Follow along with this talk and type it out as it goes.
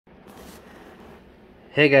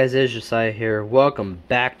Hey guys, it's Josiah here. Welcome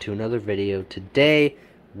back to another video. Today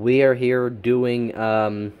we are here doing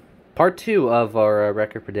part 2 of our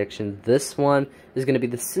record predictions. This one is going to be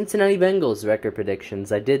the Cincinnati Bengals record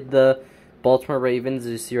predictions. I did the Baltimore Ravens,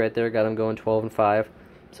 as you see right there, got them going 12-5.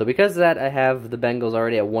 So because of that, I have the Bengals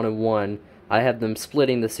already at 1-1. I have them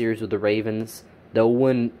splitting the series with the Ravens. They'll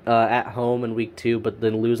win at home in week 2, but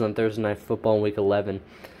then lose on Thursday Night Football in week 11.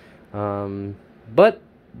 But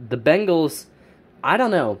the Bengals, I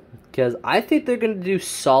don't know, because I think they're going to do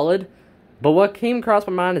solid, but what came across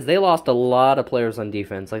my mind is they lost a lot of players on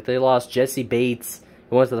defense. Like, they lost Jesse Bates,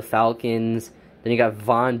 who went to the Falcons. Then you got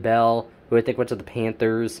Von Bell, who I think went to the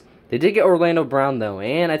Panthers. They did get Orlando Brown, though,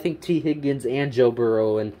 and I think T. Higgins and Joe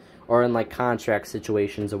Burrow are in, like, contract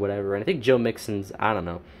situations or whatever. And I think Joe Mixon's, I don't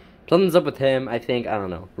know. Something's up with him, I think, I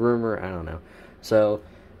don't know. Rumor, I don't know. So,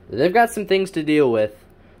 they've got some things to deal with.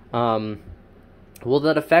 Will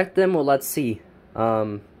that affect them? Well, let's see.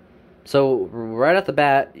 So right off the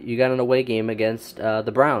bat, you got an away game against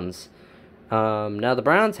the Browns. Now the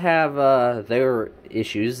Browns have their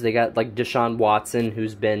issues. They got like Deshaun Watson,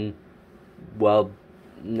 who's been, well,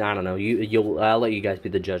 I don't know. I'll let you guys be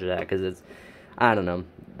the judge of that because it's, I don't know.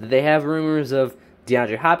 They have rumors of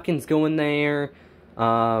DeAndre Hopkins going there.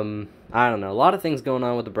 I don't know. A lot of things going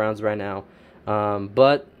on with the Browns right now.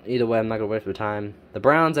 But either way, I'm not gonna waste my time. The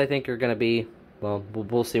Browns, I think, are gonna be. Well,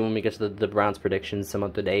 we'll see when we get to the Browns predictions some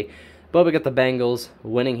other day. But we got the Bengals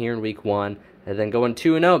winning here in week 1. And then going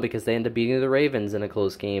 2-0 because they end up beating the Ravens in a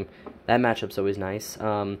close game. That matchup's always nice.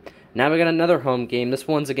 Now we got another home game. This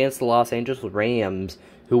one's against the Los Angeles Rams,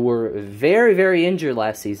 who were very, very injured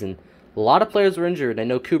last season. A lot of players were injured. I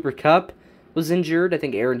know Cooper Kupp was injured. I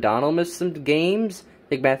think Aaron Donald missed some games. I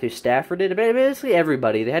think Matthew Stafford did. Basically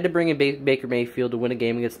everybody. They had to bring in Baker Mayfield to win a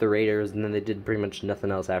game against the Raiders, and then they did pretty much nothing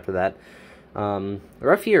else after that.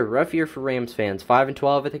 Rough year for Rams fans.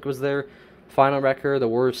 5-12, I think, was their final record. The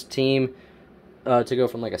worst team to go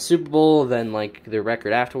from like a Super Bowl, then like their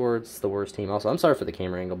record afterwards. The worst team. Also, I'm sorry for the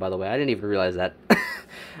camera angle, by the way. I didn't even realize that.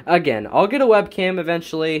 Again, I'll get a webcam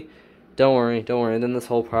eventually. Don't worry. And then this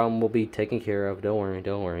whole problem will be taken care of. Don't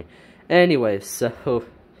worry. Anyways, so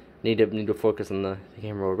need to focus on the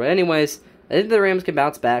camera. But anyways, I think the Rams can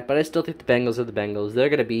bounce back, but I still think the Bengals are the Bengals. They're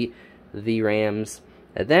gonna beat the Rams.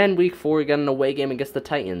 And then week 4, we got an away game against the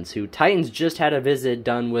Titans, who Titans just had a visit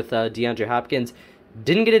done with DeAndre Hopkins.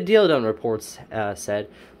 Didn't get a deal done, reports said.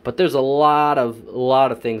 But there's a lot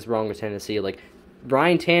of things wrong with Tennessee. Like,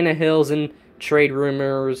 Ryan Tannehill's in trade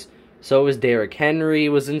rumors. So is Derrick Henry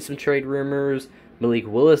was in some trade rumors. Malik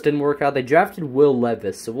Willis didn't work out. They drafted Will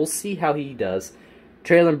Levis, so we'll see how he does.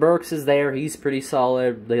 Traylon Burks is there. He's pretty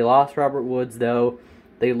solid. They lost Robert Woods, though.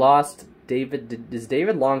 They lost is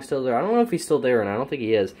David Long still there? I don't know if he's still there, and I don't think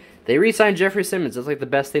he is. They re-signed Jeffrey Simmons. That's like the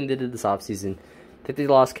best thing they did this offseason. I think they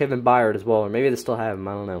lost Kevin Byard as well, or maybe they still have him.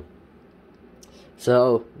 I don't know.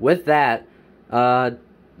 So, with that,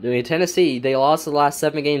 Tennessee, they lost the last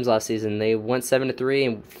 7 games last season. They went 7-3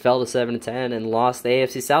 and fell to 7-10 and lost the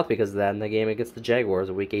AFC South because of that in the game against the Jaguars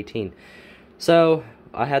in Week 18. So,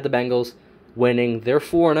 I had the Bengals winning. They're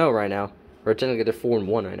 4-0 right now. Or technically they're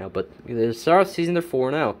 4-1 right now, but the start of the season they're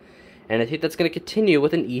 4-0. And I think that's going to continue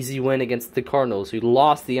with an easy win against the Cardinals, who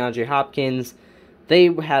lost DeAndre Hopkins.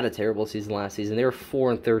 They had a terrible season last season. They were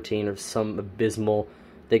 4-13 or some abysmal.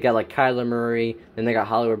 They got like Kyler Murray, then they got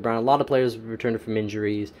Hollywood Brown. A lot of players returned from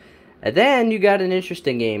injuries. And then you got an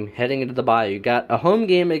interesting game heading into the bye. You got a home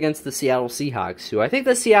game against the Seattle Seahawks, who I think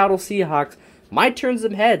the Seattle Seahawks might turn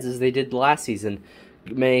some heads as they did last season,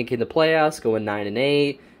 making the playoffs, going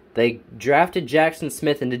 9-8. They drafted Jackson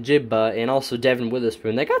Smith and Njigba and also Devin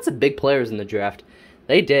Witherspoon. They got some big players in the draft.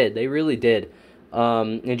 They did. They really did.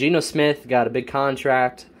 And Geno Smith got a big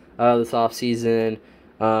contract this offseason.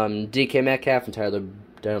 DK Metcalf and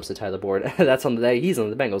Tyler Boyd. That's on the day. He's on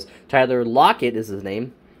the Bengals. Tyler Lockett is his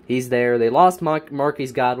name. He's there. They lost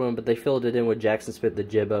Marquise Godwin, but they filled it in with Jackson Smith and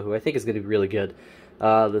Njigba, who I think is going to be really good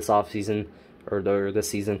this offseason or this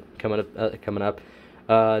season coming up.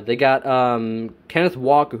 They got Kenneth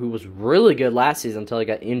Walker, who was really good last season until he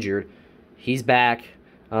got injured. He's back.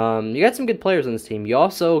 You got some good players on this team. You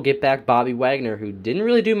also get back Bobby Wagner, who didn't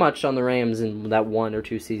really do much on the Rams in that 1 or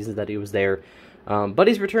 2 seasons that he was there. But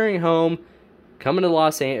he's returning home, coming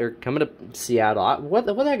to Seattle. What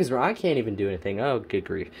the heck is wrong? I can't even do anything. Oh, good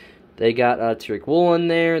grief. They got Tariq Woolen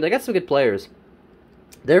there. They got some good players.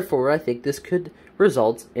 Therefore, I think this could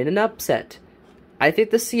result in an upset. I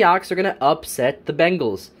think the Seahawks are going to upset the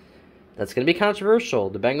Bengals. That's going to be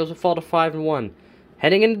controversial. The Bengals will fall to 5-1.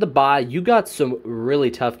 Heading into the bye, you got some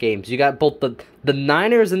really tough games. You got both the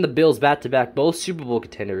Niners and the Bills back-to-back, both Super Bowl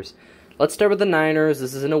contenders. Let's start with the Niners.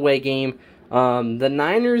 This is an away game The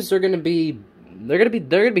Niners are gonna be they're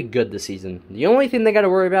gonna be good this season. The only thing they got to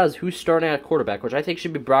worry about is who's starting at quarterback, which I think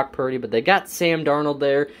should be Brock Purdy. But they got Sam Darnold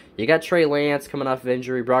there. You got Trey Lance coming off of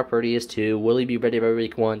injury. Brock Purdy is too. Will he be ready by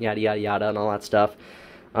week 1? Yada yada yada and all that stuff.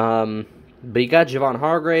 But you got Javon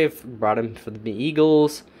Hargrave, brought him for the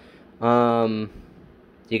Eagles. You got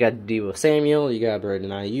Deebo Samuel. You got Brandon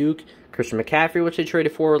Ayuk, Christian McCaffrey, which they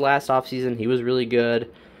traded for last offseason. He was really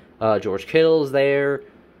good. George Kittle's there.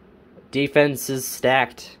 Defense is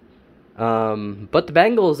stacked. But the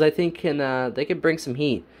Bengals, I think, they can bring some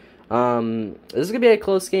heat. This is going to be a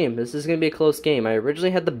close game. I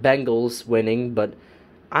originally had the Bengals winning, but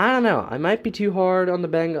I don't know. I might be too hard on the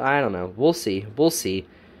Bengals. I don't know. We'll see.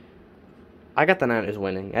 I got the Niners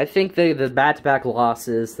winning. I think the back-to-back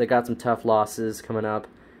losses, they got some tough losses coming up.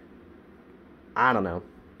 I don't know.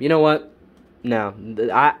 You know what? No.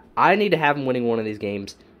 I need to have them winning one of these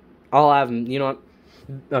games. I'll have them, you know what?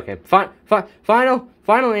 Okay, final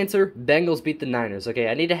answer, Bengals beat the Niners. Okay,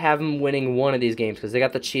 I need to have them winning one of these games because they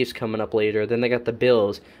got the Chiefs coming up later. Then they got the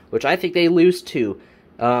Bills, which I think they lose to.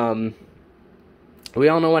 We all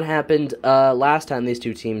know what happened last time these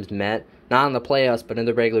two teams met. Not in the playoffs, but in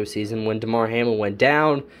the regular season when DeMar Hamlin went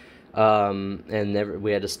down. We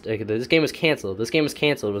had to. This game was canceled. It was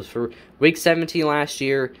for week 17 last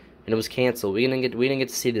year, and it was canceled. We didn't get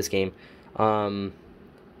to see this game. Now,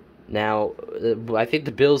 I think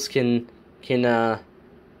the Bills can come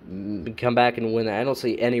back and win. I don't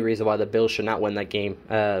see any reason why the Bills should not win that game.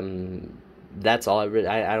 That's all. I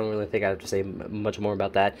don't really think I have to say much more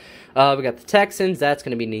about that. We got the Texans. That's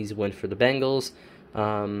going to be an easy win for the Bengals.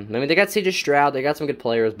 I mean, they got C.J. Stroud. They got some good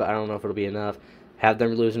players, but I don't know if it'll be enough. Have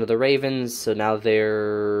them losing to the Ravens, so now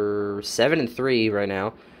they're 7-3 right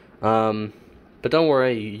now. But don't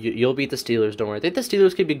worry, you'll beat the Steelers. Don't worry. I think the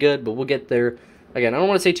Steelers could be good, but we'll get there. Again, I don't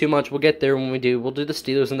want to say too much. We'll get there when we do. We'll do the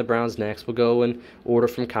Steelers and the Browns next. We'll go in order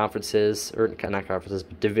from conferences, or not conferences,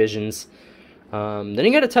 but divisions. Then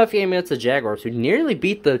you got a tough game against the Jaguars, who nearly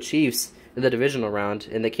beat the Chiefs in the divisional round,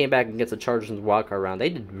 and they came back against the Chargers in the wildcard round. They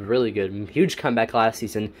did really good. Huge comeback last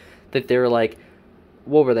season. That they were like,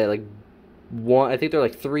 what were they, like, I think they're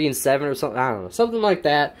like 3-7 or something. I don't know, something like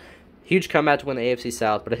that. Huge comeback to win the AFC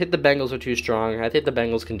South, but I think the Bengals are too strong. I think the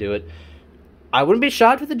Bengals can do it. I wouldn't be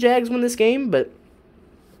shocked if the Jags win this game, but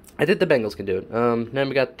I think the Bengals can do it. Then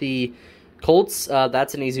we got the Colts.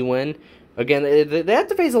 That's an easy win. Again, they have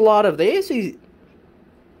to face a lot of the AFC.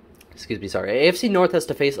 AFC North has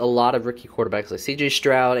to face a lot of rookie quarterbacks like C.J.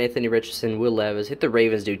 Stroud, Anthony Richardson, Will Levis. I think the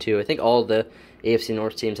Ravens do too. I think all the AFC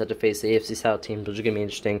North teams have to face the AFC South teams, which is going to be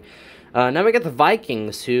interesting. Now we got the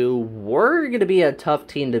Vikings, who were going to be a tough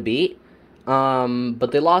team to beat,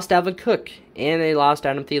 but they lost Dalvin Cook and they lost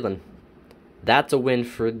Adam Thielen. That's a win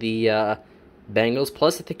for the Bengals.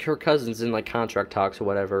 Plus, I think Kirk Cousins in like contract talks or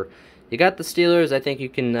whatever. You got the Steelers. I think you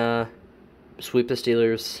can sweep the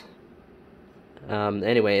Steelers.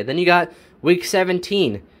 Anyway, then you got week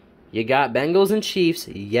 17. You got Bengals and Chiefs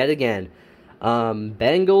yet again.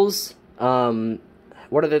 Bengals,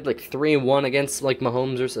 what are they, like 3-1 against like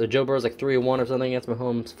Mahomes or Joe Burrow's like 3-1 or something against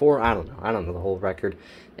Mahomes? 4, I don't know the whole record.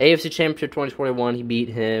 AFC Championship 2021, he beat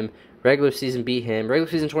him. Regular season beat him. Regular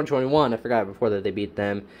season 2021, I forgot before that they beat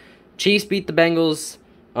them. Chiefs beat the Bengals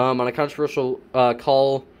on a controversial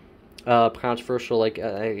call. Controversial, like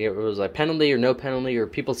it was like penalty or no penalty, or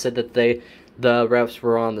people said that the refs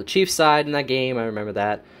were on the Chiefs side in that game. I remember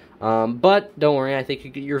that. But don't worry, I think you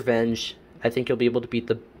get your revenge. I think you'll be able to beat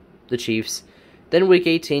the Chiefs. Then week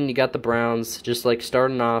 18, you got the Browns. Just like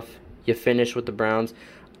starting off, you finish with the Browns.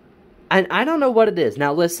 And I don't know what it is.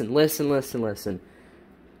 Now listen.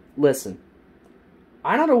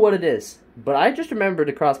 I don't know what it is, but I just remembered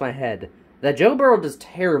across my head that Joe Burrow does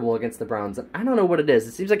terrible against the Browns, and I don't know what it is.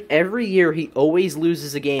 It seems like every year he always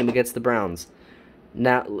loses a game against the Browns.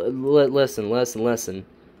 Now, listen.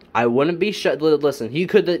 I wouldn't be listen, they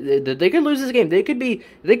could lose this game. They could be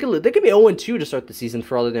 0-2 to start the season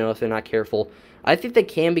for all they know if they're not careful. I think they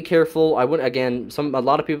can be careful. I wouldn't, again, a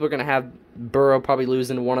lot of people are going to have Burrow probably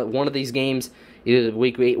losing one of these games, either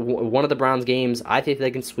week 8, one of the Browns games. I think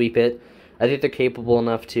they can sweep it. I think they're capable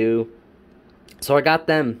enough to. So I got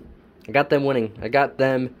them. I got them winning. I got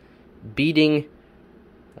them beating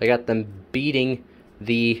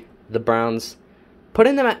the Browns,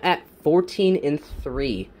 putting them at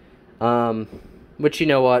 14-3. Which, you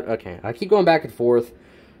know what? Okay, I keep going back and forth.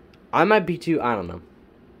 I might be too. I don't know.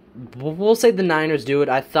 We'll say the Niners do it.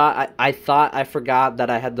 I forgot that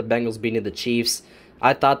I had the Bengals beating the Chiefs.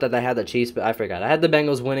 I thought that I had the Chiefs, but I forgot. I had the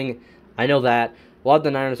Bengals winning. I know that. We'll have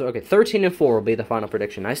the Niners. Okay, 13-4 will be the final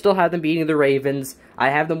prediction. I still have them beating the Ravens. I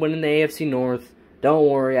have them winning the AFC North. Don't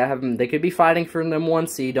worry, I have them. They could be fighting for them 1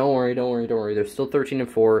 seed. Don't worry. They're still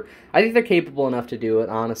 13-4. I think they're capable enough to do it,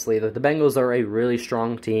 honestly. The Bengals are a really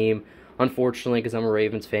strong team, unfortunately, because I'm a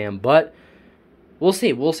Ravens fan. But we'll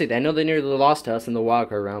see. I know they nearly lost to us in the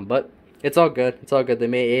wildcard round, but it's all good. They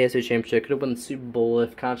made AFC Championship. Could have won the Super Bowl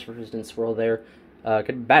if controversy didn't swirl there.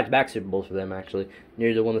 Could back-to-back Super Bowls for them, actually.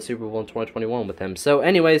 Nearly won the Super Bowl in 2021 with them. So,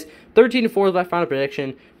 anyways, 13-4 is my final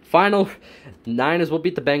prediction. Final Niners will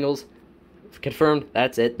beat the Bengals. Confirmed.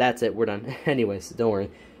 That's it. We're done. Anyways, don't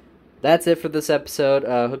worry. That's it for this episode.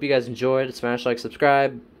 Hope you guys enjoyed. Smash like,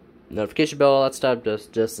 subscribe, notification bell, all that stuff.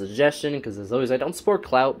 Just a suggestion, because as always, I don't support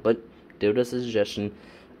clout, but do it as a suggestion.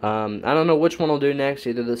 I don't know which one I'll do next.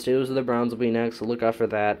 Either the Steelers or the Browns will be next, so look out for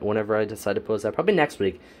that whenever I decide to post that. Probably next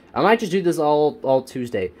week. I might just do this all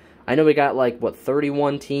Tuesday. I know we got, like, what,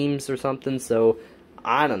 31 teams or something, so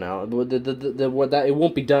I don't know. It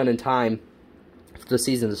won't be done in time for the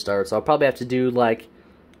season to start, so I'll probably have to do, like,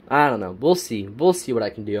 I don't know. We'll see what I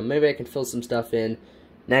can do. Maybe I can fill some stuff in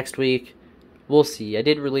next week. We'll see. I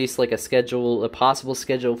did release, like, a possible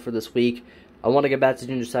schedule for this week. I want to get back to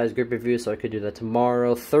junior size group review, so I could do that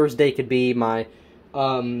tomorrow. Thursday could be my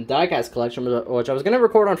diecast collection, which I was gonna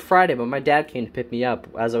record on Friday, but my dad came to pick me up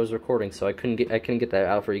as I was recording, so I couldn't get that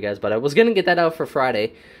out for you guys. But I was gonna get that out for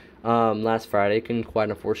Friday, last Friday. Couldn't quite,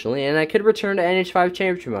 unfortunately, and I could return to NH5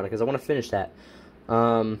 Championship mode because I want to finish that.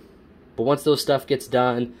 But once those stuff gets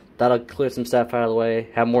done, that'll clear some stuff out of the way.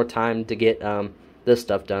 Have more time to get this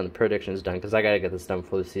stuff done, the predictions done, because I gotta get this done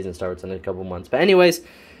before the season starts in a couple months. But anyways,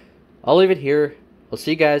 I'll leave it here. I'll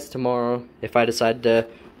see you guys tomorrow if I decide to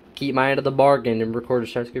keep my end of the bargain and record a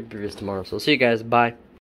Star Script reviews tomorrow. So, I'll see you guys. Bye.